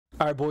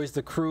All right, boys,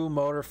 the Crew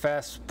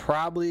Motorfest,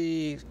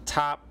 probably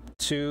top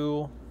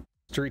 2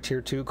 Street Tier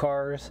 2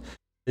 cars.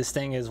 This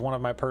thing is one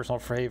of my personal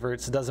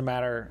favorites. It doesn't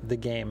matter the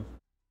game.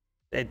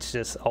 It's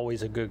just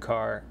always a good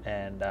car,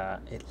 and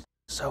it's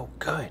so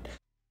good.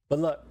 But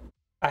look,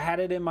 I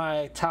had it in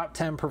my top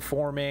 10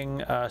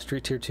 performing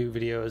Street Tier 2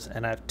 videos,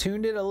 and I've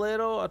tuned it a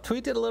little. I've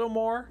tweaked it a little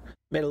more,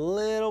 made it a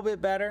little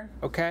bit better,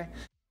 okay?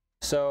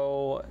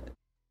 So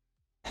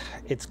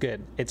it's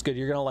good. It's good.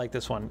 You're going to like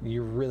this one.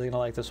 You're really going to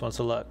like this one.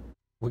 So look,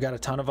 we got a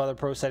ton of other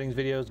pro settings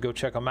videos. Go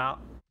check them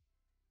out.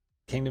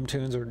 Kingdom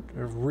tunes are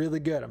really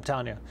good. I'm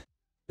telling you.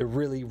 They're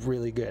really,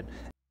 really good.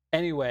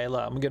 Anyway,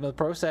 look, I'm going to get into the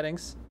pro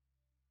settings.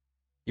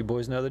 You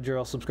boys know the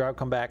drill. Subscribe,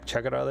 come back,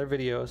 check out our other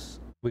videos.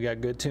 We got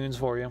good tunes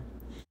for you.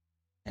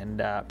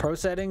 And pro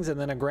settings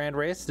and then a grand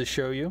race to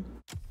show you.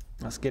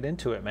 Let's get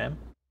into it, man.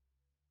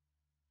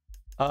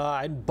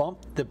 I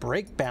bumped the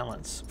brake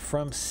balance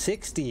from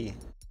 60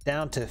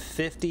 down to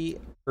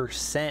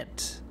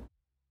 50%.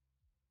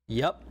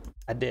 Yep,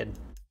 I did.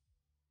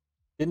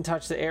 Didn't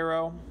touch the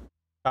aero.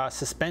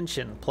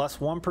 Suspension, plus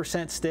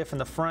 1% stiff in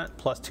the front,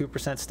 plus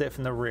 2% stiff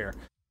in the rear.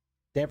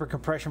 Damper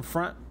compression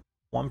front,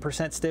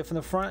 1% stiff in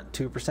the front,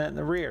 2% in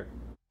the rear.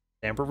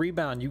 Damper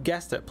rebound, you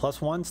guessed it,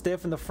 plus 1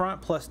 stiff in the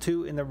front, plus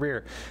 2 in the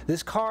rear.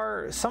 This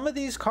car, some of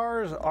these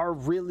cars are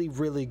really,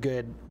 really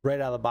good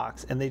right out of the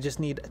box, and they just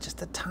need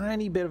just a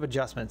tiny bit of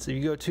adjustments. If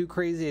you go too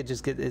crazy,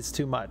 it's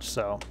too much.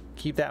 So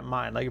keep that in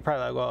mind. Like, you're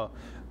probably like, well,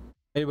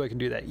 anybody can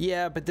do that.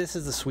 Yeah, but this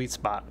is the sweet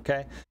spot,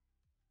 okay?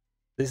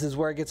 This is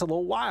where it gets a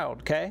little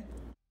wild, okay?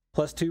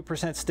 Plus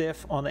 2%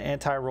 stiff on the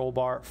anti-roll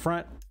bar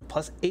front,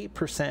 plus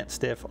 8%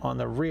 stiff on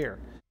the rear.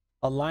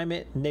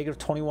 Alignment,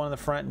 -21 on the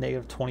front,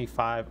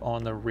 -25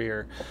 on the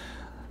rear.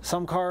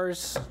 Some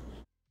cars,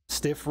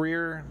 stiff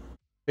rear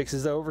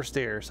fixes the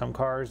oversteer. Some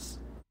cars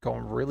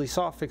going really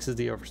soft fixes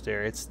the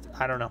oversteer.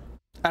 I don't know.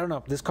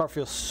 This car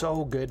feels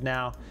so good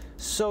now.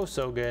 So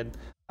good.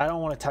 I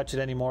don't want to touch it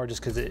anymore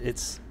just because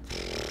it's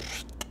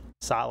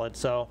solid.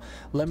 So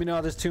let me know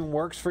how this tune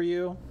works for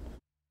you.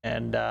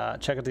 And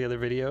check out the other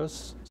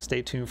videos.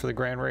 Stay tuned for the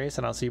grand race,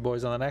 and I'll see you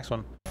boys on the next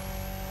one.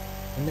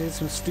 We made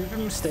some stupid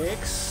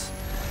mistakes.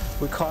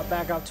 We caught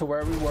back up to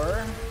where we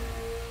were.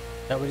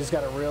 Now we just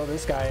got to reel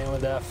this guy in with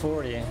that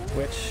F40,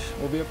 which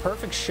will be a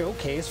perfect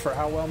showcase for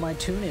how well my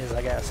tune is,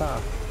 I guess, huh?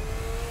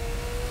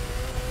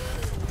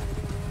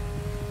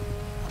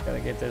 Gotta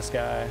get this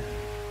guy.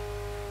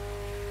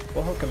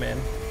 We'll hook him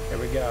in. There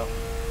we go.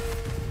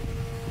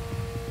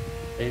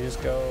 They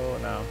just go,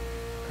 no.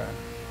 Okay.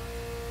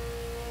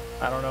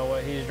 I don't know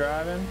what he's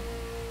driving,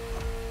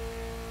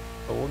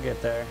 but we'll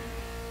get there.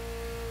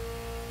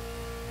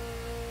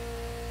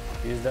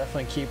 He's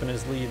definitely keeping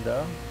his lead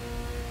though.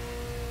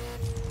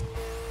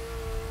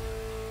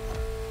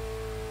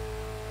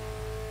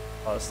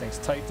 Oh, this thing's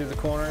tight through the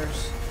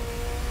corners.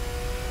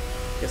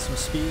 Get some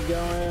speed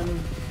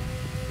going.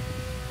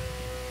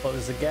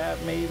 Close the gap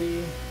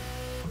maybe.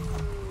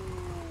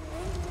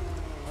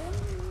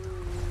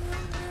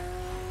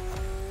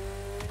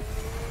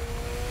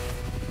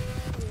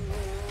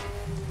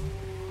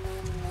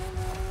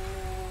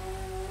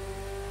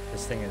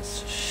 This thing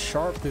is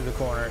sharp through the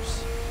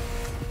corners.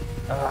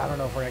 I don't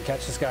know if we're gonna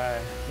catch this guy.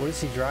 What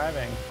is he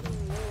driving?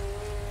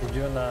 He's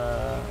doing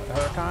the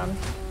Huracan?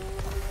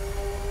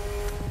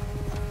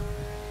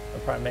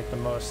 That'll probably make the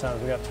most sense.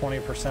 We got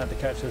 20% to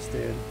catch this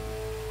dude.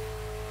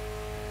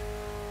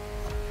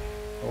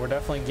 But we're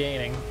definitely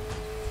gaining.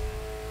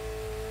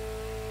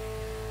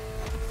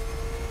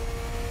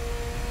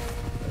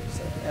 There's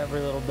every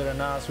little bit of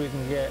nos we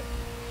can get.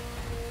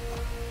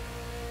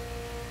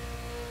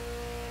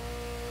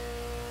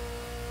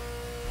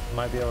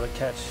 Might be able to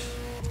catch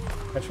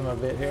him a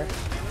bit here.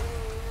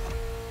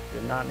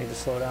 Did not need to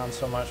slow down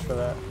so much for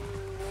that.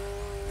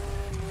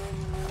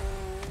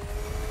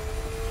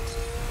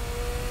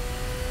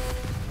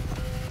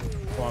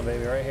 Come on,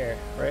 baby, right here,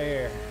 right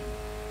here.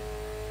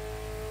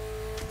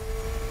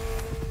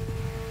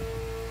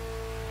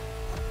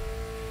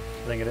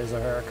 I think it is a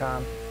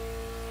Huracan.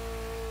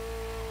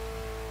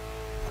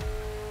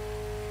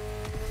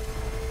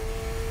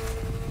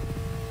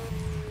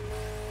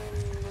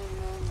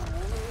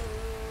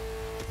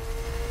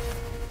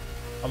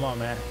 Come on,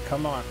 man.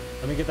 Come on.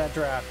 Let me get that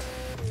draft.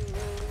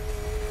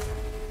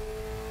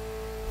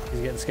 He's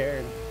getting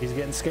scared. He's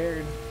getting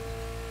scared.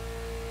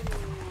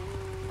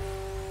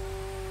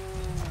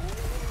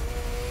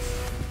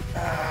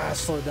 I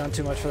slowed down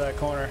too much for that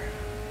corner.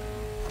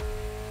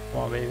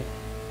 Come on, baby.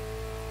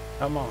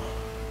 Come on.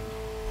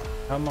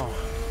 Come on.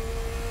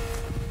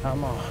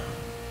 Come on.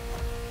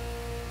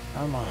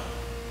 Come on.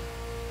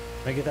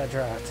 Let me get that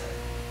draft.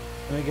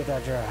 Let me get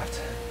that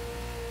draft.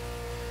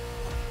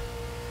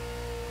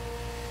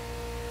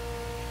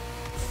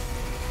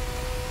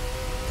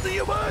 See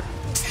you, bud.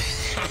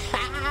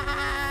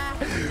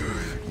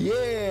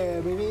 Yeah,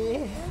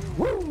 baby.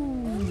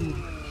 Woo.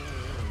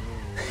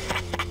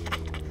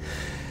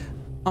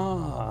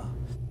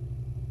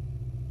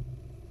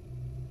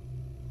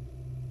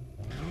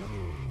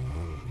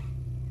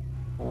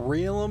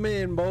 Reel them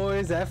in,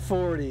 boys.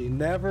 F40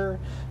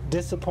 never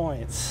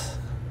disappoints.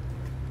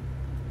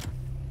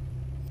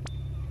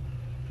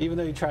 Even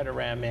though you tried to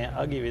ram me,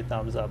 I'll give you a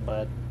thumbs up,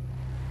 bud.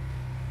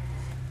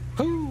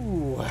 Whoo!